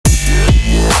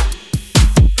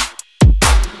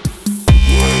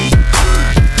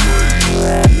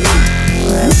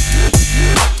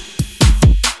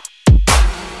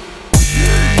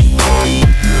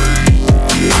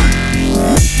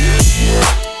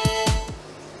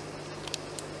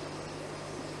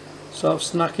So I've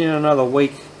snuck in another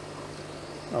week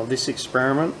of this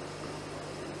experiment.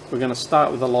 We're going to start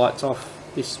with the lights off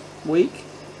this week.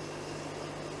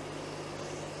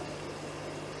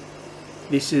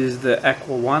 This is the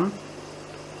Aqua One.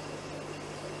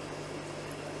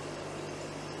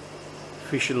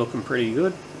 Fish are looking pretty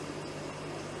good.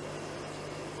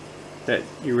 That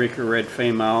Eureka Red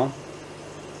female,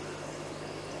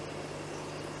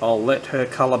 I'll let her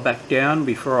colour back down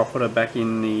before I put her back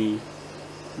in the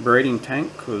breeding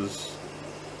tank, because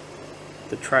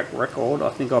the track record, I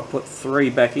think I've put 3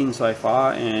 back in so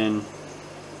far and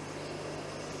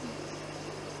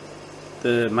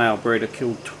the male breeder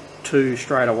killed 2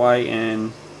 straight away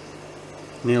and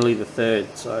nearly the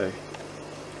 3rd, so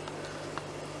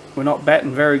we're not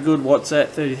batting very good. What's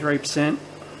that, 33%?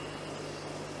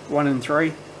 1 in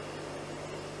 3.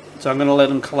 So I'm going to let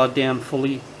them colour down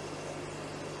fully,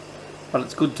 but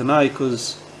it's good to know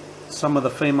because some of the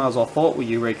females I thought were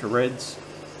Eureka Reds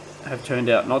have turned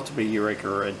out not to be Eureka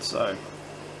Reds, so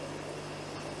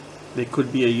there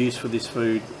could be a use for this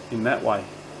food in that way.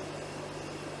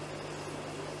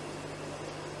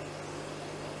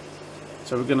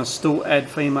 So we're going to still add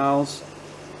females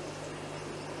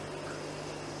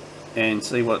and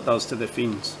see what it does to their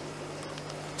fins.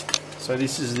 So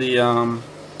this is the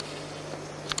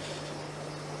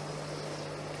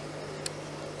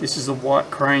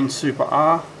White Crane Super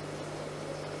R.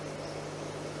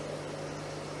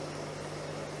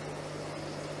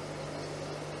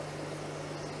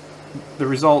 The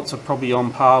results are probably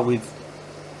on par with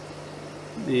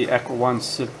the Aqua One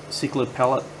Cichlid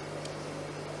Pellet.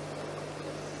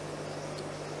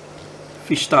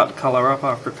 Fish start to colour up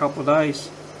after a couple of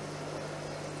days.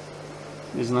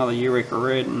 There's another Eureka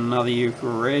Red and another Eureka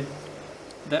Red.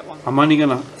 That one I'm only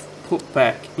going to put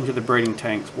back into the breeding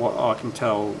tanks what I can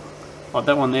tell. Like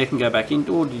that one there can go back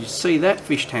into. Oh, did you see that,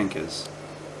 fish tankers?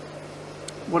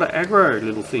 What an aggro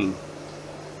little thing.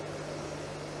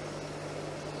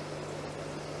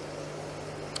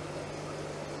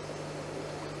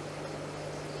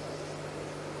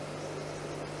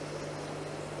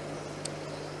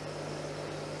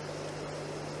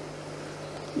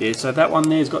 Yeah, so that one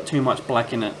there's got too much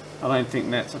black in it. I don't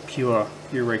think that's a pure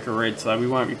Eureka Red, so we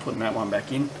won't be putting that one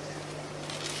back in.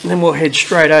 And then we'll head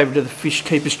straight over to the Fish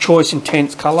Keeper's Choice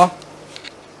Intense Colour.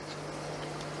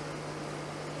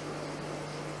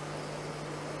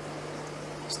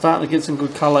 Starting to get some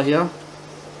good colour here.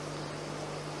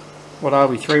 What are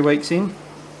we, 3 weeks in?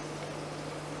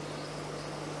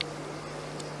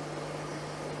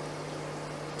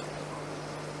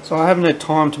 So I haven't had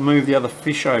time to move the other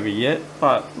fish over yet,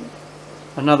 but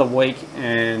another week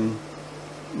and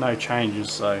no changes,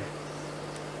 so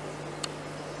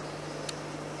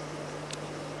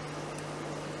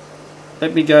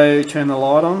let me go turn the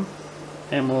light on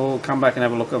and we'll come back and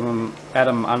have a look at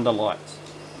them under lights.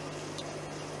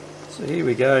 So here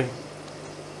we go,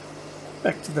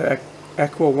 back to the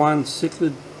Aqua One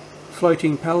Cichlid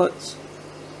floating pellets.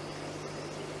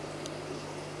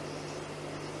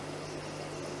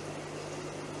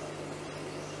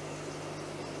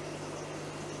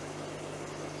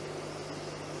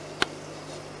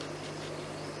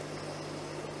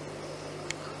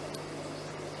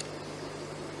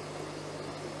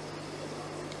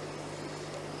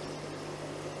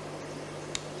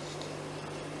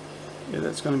 Yeah,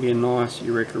 that's going to be a nice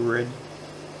Eureka Red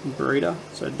breeder,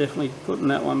 so definitely putting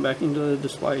that one back into the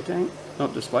display tank.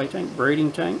 Not display tank,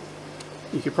 breeding tank.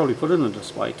 You could probably put it in a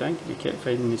display tank if you kept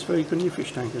feeding this food, couldn't you,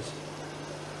 fish tankers?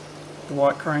 The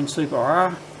White Crane Super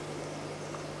R.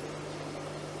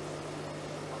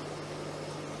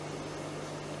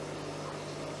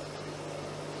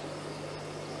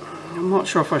 I'm not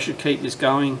sure if I should keep this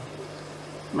going.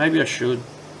 Maybe I should.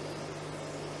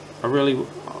 I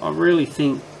really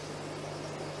think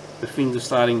the fins are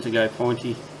starting to go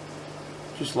pointy,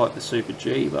 just like the Super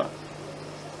G, but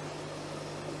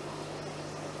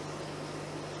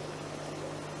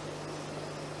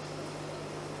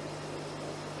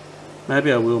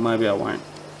maybe I will, maybe I won't.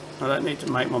 I don't need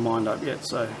to make my mind up yet,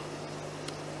 so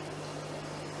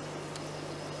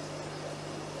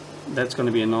that's going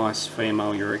to be a nice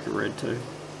female Eureka Red too.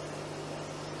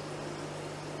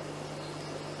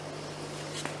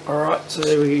 Alright, so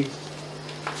there we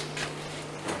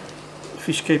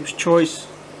Fish Keeper's Choice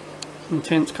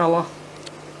Intense Colour.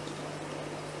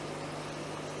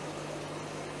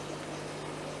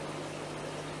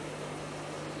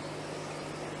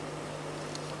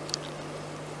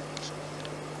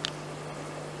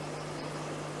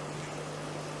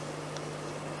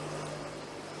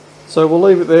 So we'll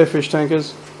leave it there, fish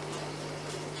tankers.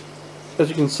 As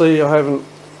you can see, I haven't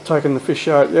taken the fish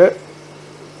out yet.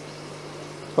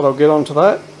 but I'll get onto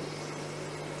that.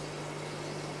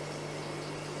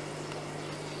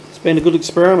 It's been a good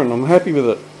experiment, I'm happy with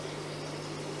it.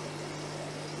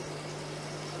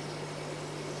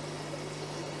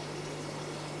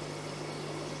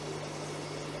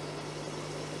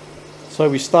 So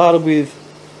we started with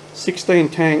 16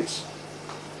 tanks,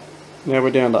 now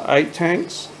we're down to 8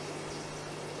 tanks.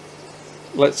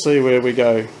 Let's see where we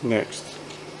go next.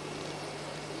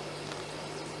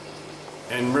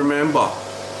 And remember,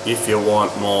 if you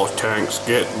want more tanks,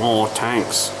 get more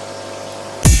tanks.